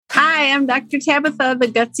Hi, I'm Dr. Tabitha, the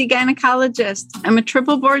Gutsy Gynecologist. I'm a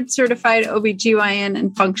triple board certified OBGYN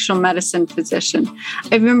and functional medicine physician.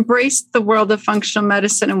 I've embraced the world of functional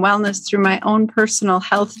medicine and wellness through my own personal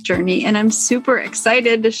health journey, and I'm super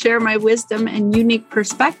excited to share my wisdom and unique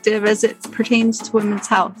perspective as it pertains to women's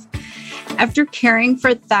health. After caring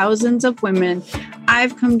for thousands of women,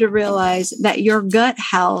 I've come to realize that your gut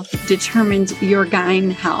health determines your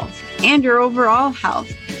gyne health and your overall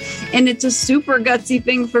health. And it's a super gutsy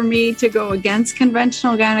thing for me to go against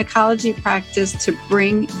conventional gynecology practice to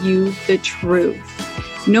bring you the truth.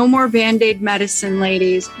 No more Band-Aid medicine,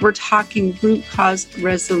 ladies. We're talking root cause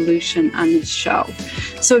resolution on this show.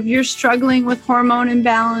 So if you're struggling with hormone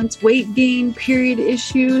imbalance, weight gain, period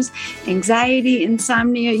issues, anxiety,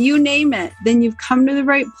 insomnia, you name it, then you've come to the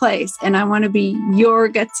right place. And I want to be your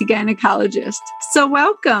gutsy gynecologist. So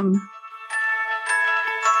welcome.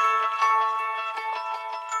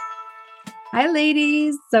 Hi,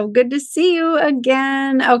 ladies. So good to see you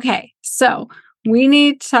again. Okay, so we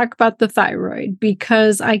need to talk about the thyroid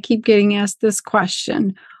because I keep getting asked this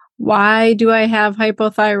question. Why do I have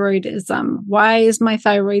hypothyroidism? Why is my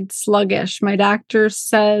thyroid sluggish? My doctor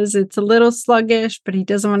says it's a little sluggish, but he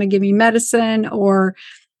doesn't want to give me medicine, or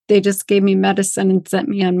they just gave me medicine and sent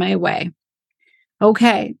me on my way.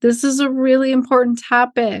 Okay, this is a really important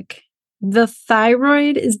topic. The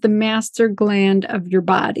thyroid is the master gland of your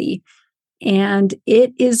body. And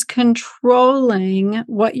it is controlling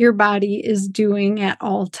what your body is doing at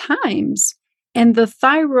all times. And the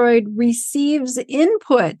thyroid receives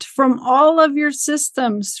input from all of your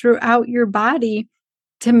systems throughout your body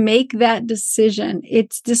to make that decision.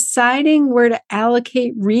 It's deciding where to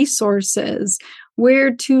allocate resources,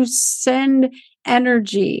 where to send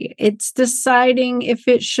energy. It's deciding if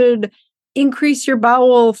it should increase your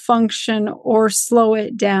bowel function or slow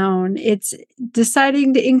it down. It's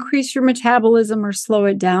deciding to increase your metabolism or slow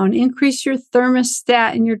it down, increase your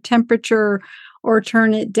thermostat and your temperature or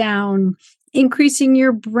turn it down, increasing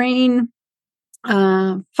your brain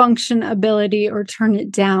function ability or turn it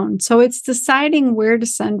down. So it's deciding where to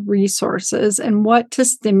send resources and what to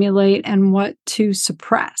stimulate and what to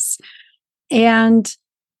suppress. And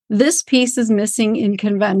this piece is missing in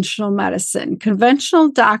conventional medicine.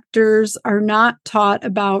 Conventional doctors are not taught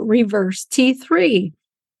about reverse T3.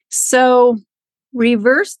 So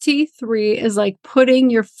reverse T3 is like putting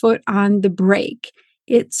your foot on the brake.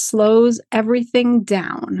 It slows everything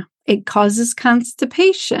down. It causes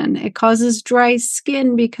constipation. It causes dry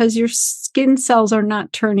skin because your skin cells are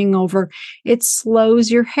not turning over. It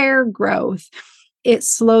slows your hair growth. It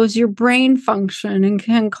slows your brain function and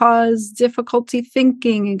can cause difficulty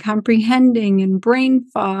thinking and comprehending and brain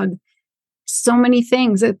fog. So many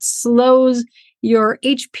things. It slows your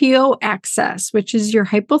HPO axis, which is your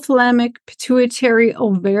hypothalamic pituitary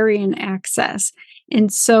ovarian axis.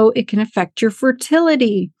 And so it can affect your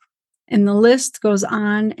fertility. And the list goes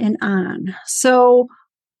on and on. So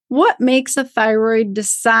what makes a thyroid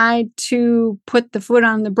decide to put the foot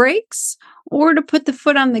on the brakes or to put the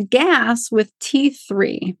foot on the gas with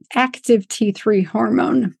T3, active T3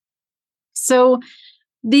 hormone? So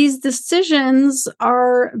these decisions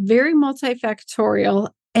are very multifactorial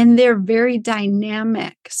and they're very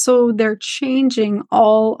dynamic. So they're changing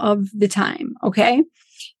all of the time, okay?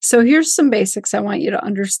 So here's some basics I want you to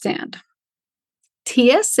understand.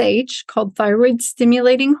 TSH, called thyroid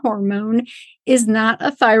stimulating hormone, is not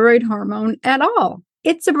a thyroid hormone at all.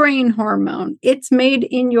 It's a brain hormone. It's made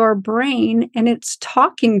in your brain and it's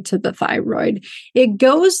talking to the thyroid. It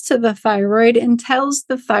goes to the thyroid and tells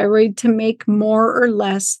the thyroid to make more or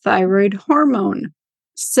less thyroid hormone.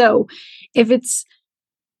 So if it's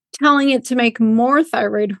telling it to make more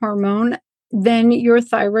thyroid hormone, then your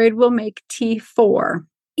thyroid will make T4.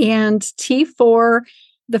 And T4,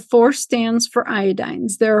 the 4 stands for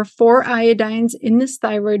iodines. There are 4 iodines in this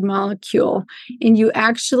thyroid molecule, and you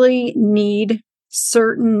actually need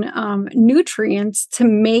certain nutrients to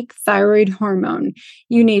make thyroid hormone.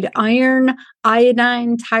 You need iron,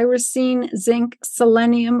 iodine, tyrosine, zinc,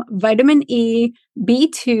 selenium, vitamin E,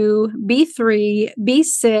 B2, B3,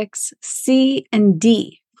 B6, C, and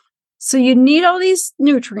D. So you need all these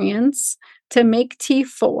nutrients to make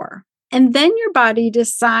T4. And then your body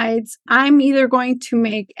decides, I'm either going to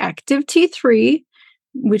make active T3,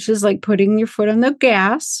 which is like putting your foot on the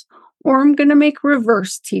gas, or I'm going to make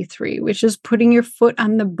reverse T3, which is putting your foot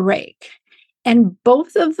on the brake. And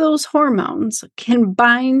both of those hormones can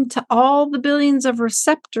bind to all the billions of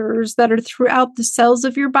receptors that are throughout the cells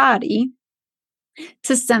of your body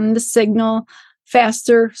to send the signal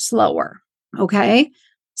faster, slower. Okay?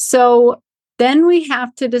 So then we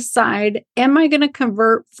have to decide, am I going to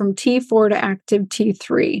convert from T4 to active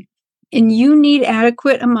T3? And you need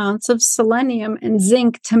adequate amounts of selenium and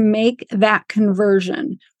zinc to make that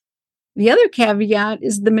conversion. The other caveat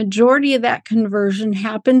is the majority of that conversion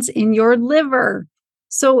happens in your liver.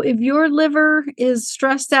 So if your liver is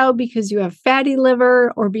stressed out because you have fatty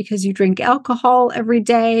liver, or because you drink alcohol every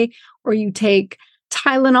day, or you take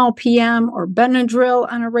Tylenol PM or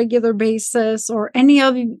Benadryl on a regular basis, or any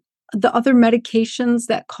of the other medications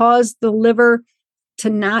that cause the liver to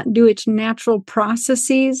not do its natural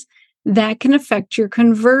processes, that can affect your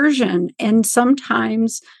conversion. And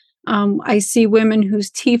sometimes I see women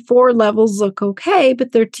whose T4 levels look okay,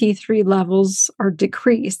 but their T3 levels are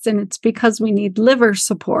decreased. And it's because we need liver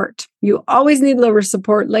support. You always need liver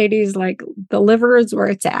support, ladies. Like, the liver is where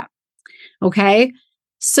it's at. Okay.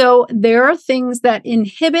 So there are things that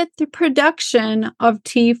inhibit the production of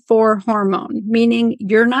T4 hormone, meaning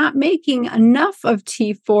you're not making enough of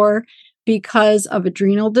T4 because of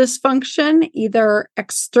adrenal dysfunction, either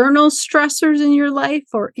external stressors in your life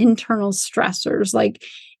or internal stressors like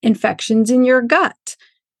infections in your gut,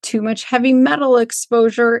 too much heavy metal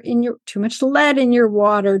exposure too much lead in your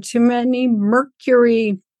water, too many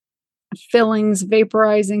mercury fillings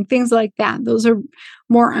vaporizing, things like that. Those are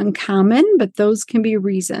more uncommon, but those can be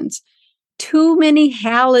reasons. Too many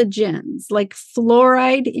halogens, like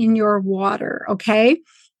fluoride in your water. Okay.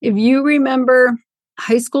 If you remember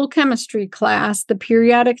high school chemistry class, the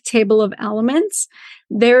periodic table of elements,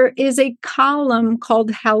 there is a column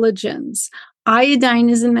called halogens. Iodine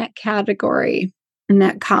is in that category, in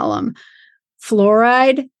that column.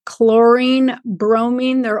 Fluoride, chlorine,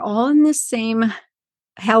 bromine, they're all in the same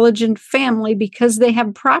halogen family because they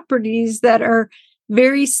have properties that are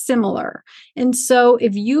very similar. And so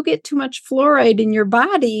if you get too much fluoride in your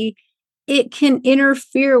body, it can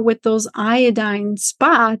interfere with those iodine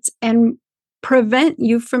spots and prevent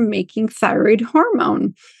you from making thyroid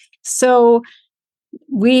hormone. So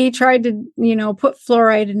we tried to, put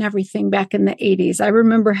fluoride in everything back in the 80s. I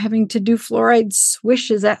remember having to do fluoride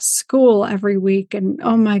swishes at school every week. And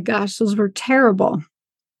oh my gosh, those were terrible.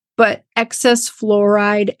 But excess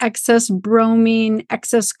fluoride, excess bromine,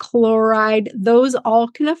 excess chloride, those all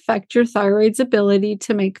can affect your thyroid's ability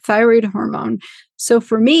to make thyroid hormone. So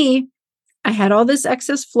for me, I had all this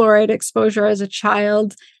excess fluoride exposure as a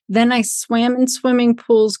child. Then I swam in swimming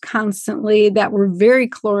pools constantly that were very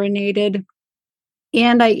chlorinated.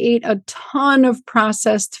 And I ate a ton of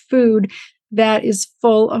processed food that is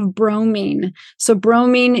full of bromine. So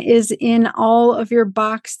bromine is in all of your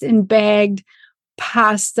boxed and bagged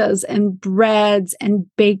pastas and breads and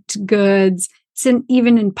baked goods. It's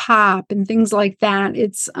even in pop and things like that.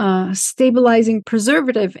 It's a stabilizing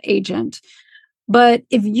preservative agent. But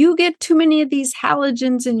if you get too many of these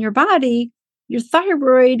halogens in your body, your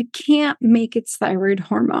thyroid can't make its thyroid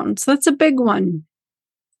hormone. So that's a big one.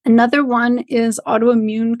 Another one is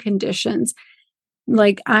autoimmune conditions.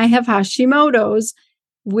 Like, I have Hashimoto's,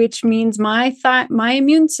 which means my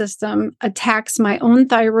immune system attacks my own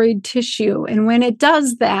thyroid tissue. And when it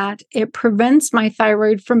does that, it prevents my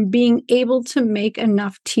thyroid from being able to make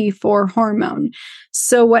enough T4 hormone.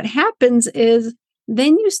 So what happens is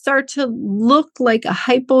then you start to look like a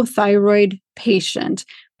hypothyroid patient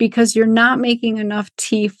because you're not making enough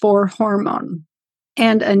T4 hormone.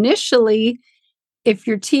 And initially, if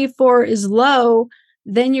your T4 is low,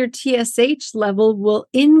 then your TSH level will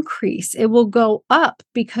increase. It will go up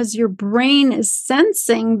because your brain is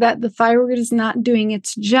sensing that the thyroid is not doing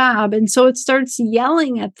its job. And so it starts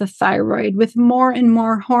yelling at the thyroid with more and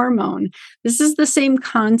more hormone. This is the same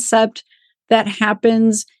concept that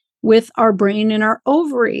happens with our brain and our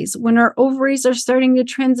ovaries. When our ovaries are starting to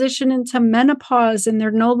transition into menopause and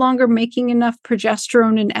they're no longer making enough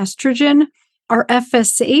progesterone and estrogen, our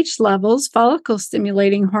FSH levels, follicle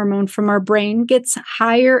stimulating hormone from our brain, gets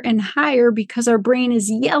higher and higher because our brain is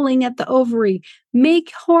yelling at the ovary,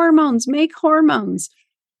 make hormones, make hormones.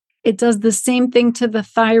 It does the same thing to the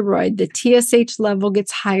thyroid. The TSH level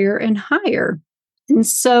gets higher and higher. And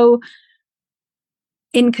so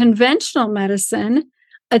in conventional medicine,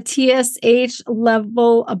 a TSH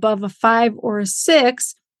level above a 5 or a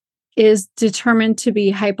 6 is determined to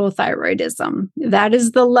be hypothyroidism. That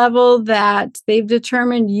is the level that they've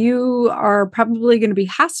determined you are probably going to be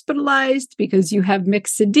hospitalized because you have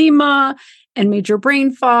mixed edema and major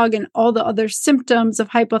brain fog and all the other symptoms of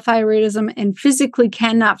hypothyroidism and physically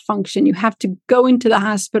cannot function. You have to go into the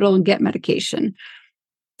hospital and get medication.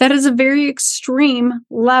 That is a very extreme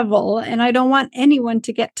level, and I don't want anyone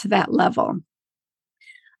to get to that level.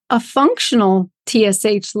 A functional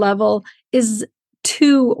TSH level is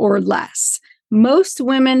 2 or less, Most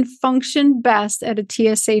women function best at a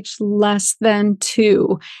TSH less than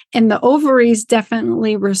 2, and the ovaries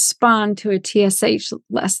definitely respond to a TSH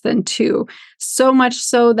less than 2. So much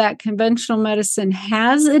so that conventional medicine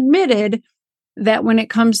has admitted that when it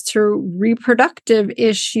comes to reproductive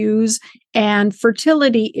issues and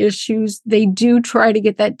fertility issues, they do try to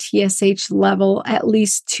get that TSH level at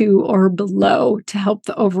least 2 or below to help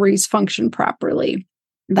the ovaries function properly.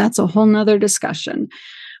 That's a whole nother discussion.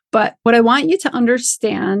 But what I want you to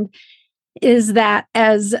understand is that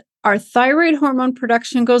as our thyroid hormone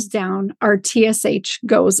production goes down, our TSH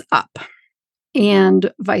goes up,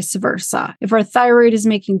 and vice versa. If our thyroid is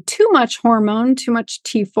making too much hormone, too much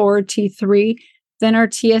T4, T3, then our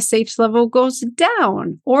TSH level goes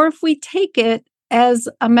down. Or if we take it as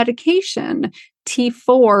a medication,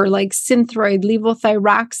 T4 like Synthroid,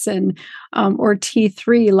 levothyroxine, or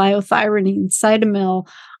T3 liothyronine, Cytomel,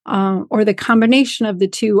 or the combination of the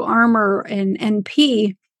two, Armour and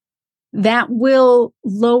NP, that will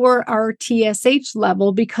lower our TSH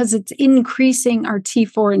level because it's increasing our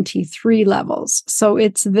T4 and T3 levels. So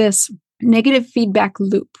it's this negative feedback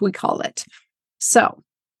loop, we call it. So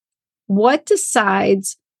what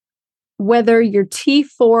decides whether your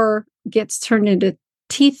T4 gets turned into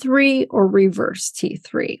T3 or reverse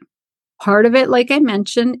T3? Part of it, like I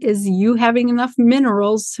mentioned, is you having enough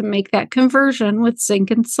minerals to make that conversion with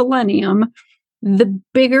zinc and selenium. The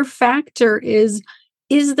bigger factor is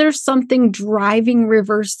there something driving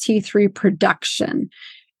reverse T3 production?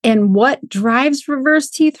 And what drives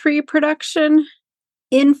reverse T3 production?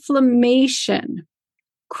 Inflammation,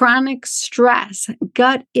 chronic stress,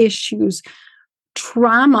 gut issues,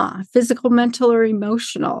 trauma, physical, mental, or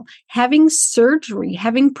emotional, having surgery,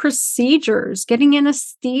 having procedures, getting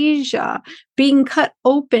anesthesia, being cut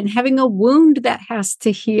open, having a wound that has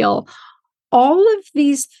to heal. All of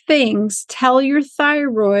these things tell your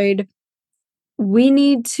thyroid, we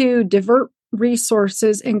need to divert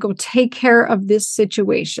resources and go take care of this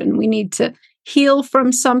situation. We need to heal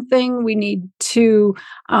from something. We need to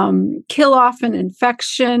kill off an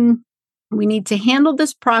infection. We need to handle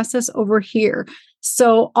this process over here.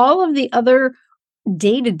 So all of the other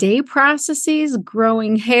day-to-day processes,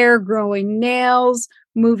 growing hair, growing nails,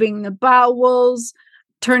 moving the bowels,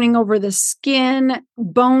 turning over the skin,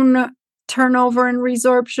 bone turnover and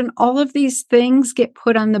resorption, all of these things get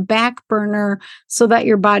put on the back burner so that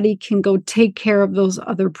your body can go take care of those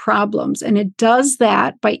other problems. And it does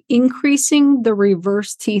that by increasing the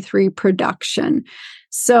reverse T3 production.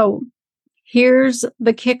 So here's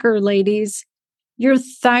the kicker, ladies. Your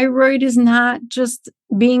thyroid is not just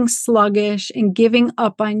being sluggish and giving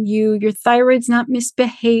up on you. Your thyroid's not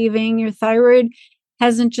misbehaving. Your thyroid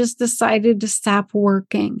hasn't just decided to stop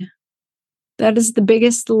working. That is the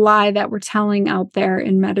biggest lie that we're telling out there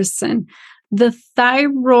in medicine. The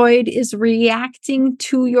thyroid is reacting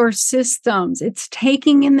to your systems. It's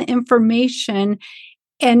taking in the information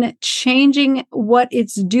and changing what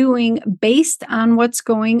it's doing based on what's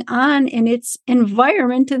going on in its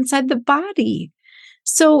environment inside the body.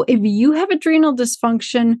 So if you have adrenal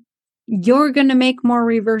dysfunction, you're going to make more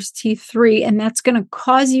reverse T3, and that's going to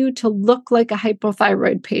cause you to look like a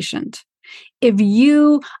hypothyroid patient. If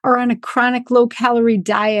you are on a chronic low-calorie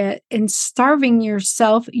diet and starving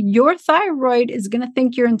yourself, your thyroid is going to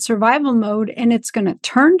think you're in survival mode, and it's going to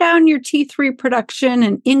turn down your T3 production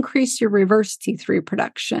and increase your reverse T3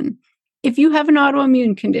 production. If you have an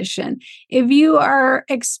autoimmune condition, if you are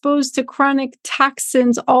exposed to chronic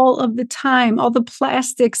toxins all of the time, all the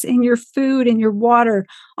plastics in your food, in your water,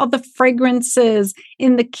 all the fragrances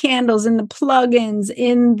in the candles, in the plugins,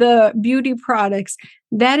 in the beauty products,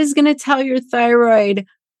 that is going to tell your thyroid,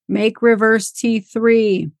 make reverse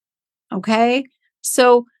T3. Okay?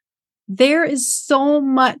 So there is so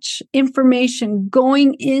much information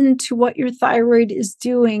going into what your thyroid is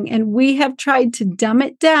doing, and we have tried to dumb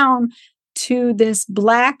it down to this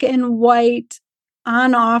black and white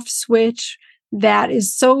on-off switch that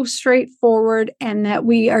is so straightforward, and that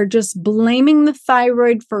we are just blaming the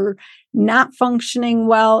thyroid for not functioning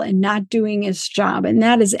well and not doing its job. And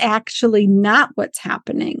that is actually not what's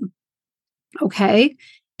happening. Okay?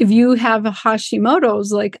 If you have a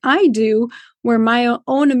Hashimoto's like I do, where my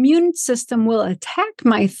own immune system will attack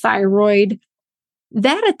my thyroid,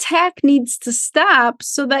 that attack needs to stop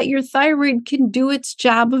so that your thyroid can do its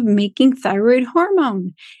job of making thyroid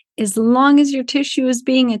hormone. As long as your tissue is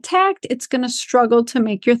being attacked, it's going to struggle to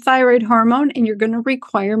make your thyroid hormone, and you're going to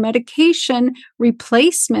require medication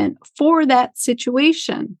replacement for that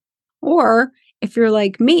situation. Or if you're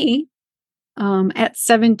like me, at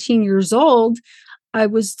 17 years old, I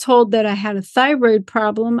was told that I had a thyroid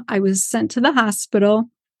problem. I was sent to the hospital.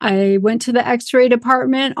 I went to the x-ray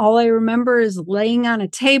department. All I remember is laying on a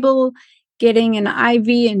table, getting an IV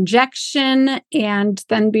injection, and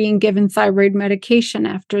then being given thyroid medication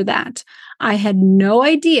after that. I had no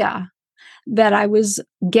idea that I was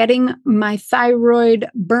getting my thyroid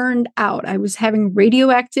burned out. I was having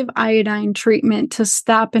radioactive iodine treatment to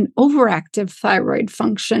stop an overactive thyroid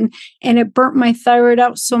function, and it burnt my thyroid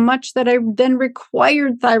out so much that I then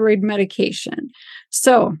required thyroid medication.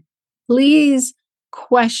 So please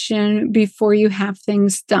question before you have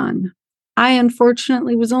things done. I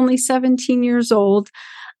unfortunately was only 17 years old.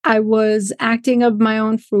 I was acting of my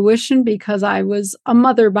own fruition because I was a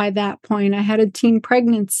mother by that point. I had a teen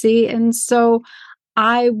pregnancy, and so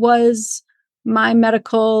I was my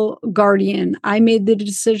medical guardian. I made the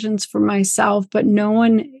decisions for myself, but no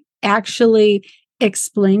one actually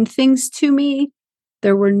explained things to me.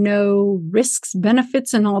 There were no risks,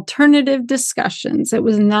 benefits, and alternative discussions. It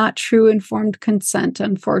was not true informed consent,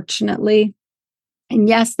 unfortunately. And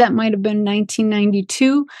yes, that might have been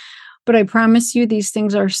 1992, but I promise you these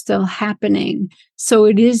things are still happening. So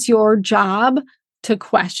it is your job to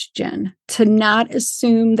question, to not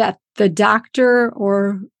assume that the doctor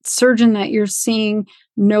or surgeon that you're seeing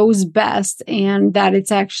knows best and that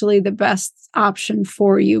it's actually the best option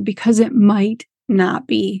for you, because it might not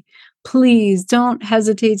be. Please don't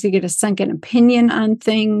hesitate to get a second opinion on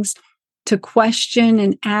things, to question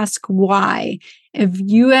and ask why. If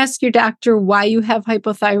you ask your doctor why you have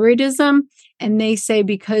hypothyroidism and they say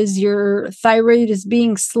because your thyroid is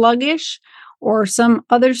being sluggish or some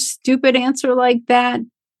other stupid answer like that,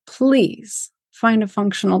 please find a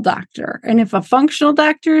functional doctor. And if a functional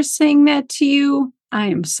doctor is saying that to you, I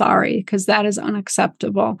am sorry, because that is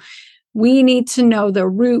unacceptable. We need to know the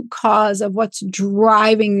root cause of what's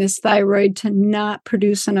driving this thyroid to not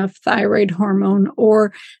produce enough thyroid hormone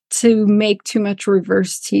or to make too much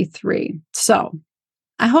reverse T3. So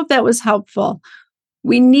I hope that was helpful.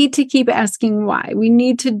 We need to keep asking why. We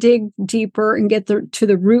need to dig deeper and get to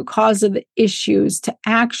the root cause of the issues to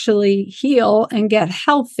actually heal and get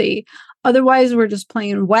healthy. Otherwise, we're just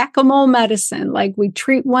playing whack-a-mole medicine. Like we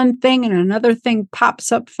treat one thing and another thing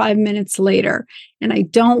pops up 5 minutes later. And I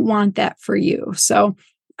don't want that for you. So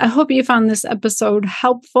I hope you found this episode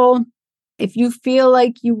helpful. If you feel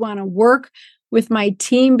like you want to work with my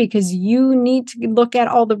team because you need to look at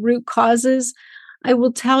all the root causes, I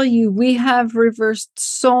will tell you, we have reversed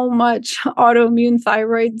so much autoimmune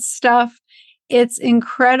thyroid stuff. It's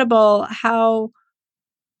incredible how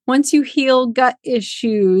once you heal gut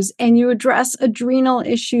issues and you address adrenal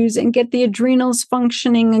issues and get the adrenals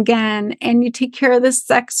functioning again, and you take care of the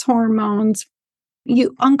sex hormones,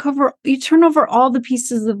 you turn over all the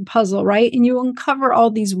pieces of the puzzle, right? And you uncover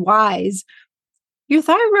all these whys. Your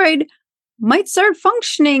thyroid might start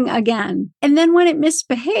functioning again. And then when it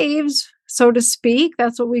misbehaves, so to speak,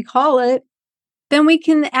 that's what we call it, then we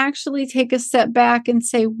can actually take a step back and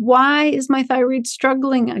say, why is my thyroid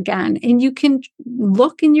struggling again? And you can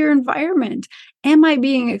look in your environment. Am I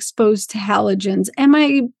being exposed to halogens? Am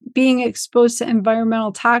I being exposed to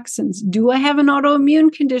environmental toxins? Do I have an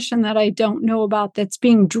autoimmune condition that I don't know about that's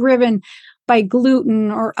being driven by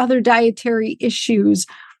gluten or other dietary issues?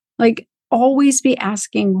 Like, always be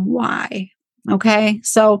asking why. Okay.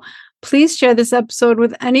 So please share this episode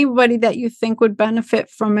with anybody that you think would benefit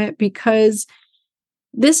from it, because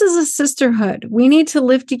this is a sisterhood. We need to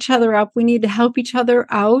lift each other up. We need to help each other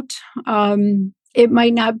out. It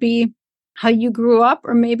might not be how you grew up,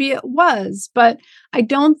 or maybe it was, but I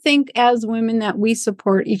don't think as women that we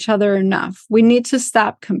support each other enough. We need to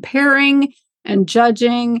stop comparing and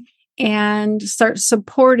judging and start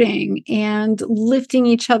supporting and lifting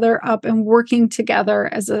each other up and working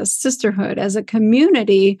together as a sisterhood, as a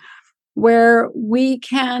community where we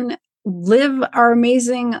can live our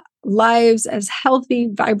amazing lives as healthy,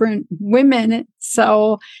 vibrant women.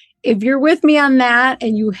 So if you're with me on that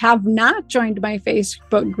and you have not joined my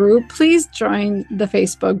Facebook group, please join the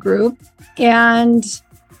Facebook group and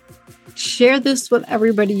share this with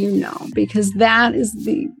everybody you know, because that is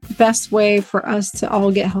the best way for us to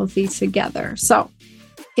all get healthy together. So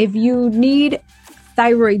if you need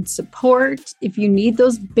thyroid support, if you need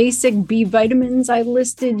those basic B vitamins I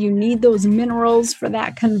listed, you need those minerals for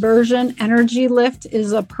that conversion, Energy Lift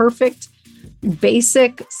is a perfect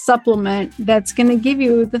basic supplement that's going to give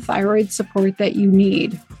you the thyroid support that you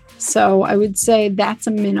need. So I would say that's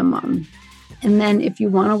a minimum. And then if you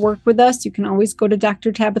want to work with us, you can always go to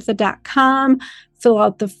drtabitha.com, fill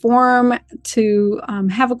out the form to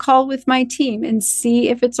have a call with my team and see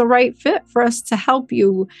if it's a right fit for us to help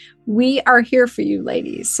you. We are here for you,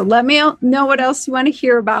 ladies. So let me know what else you want to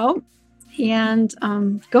hear about, and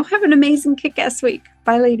go have an amazing kick-ass week.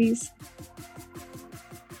 Bye, ladies.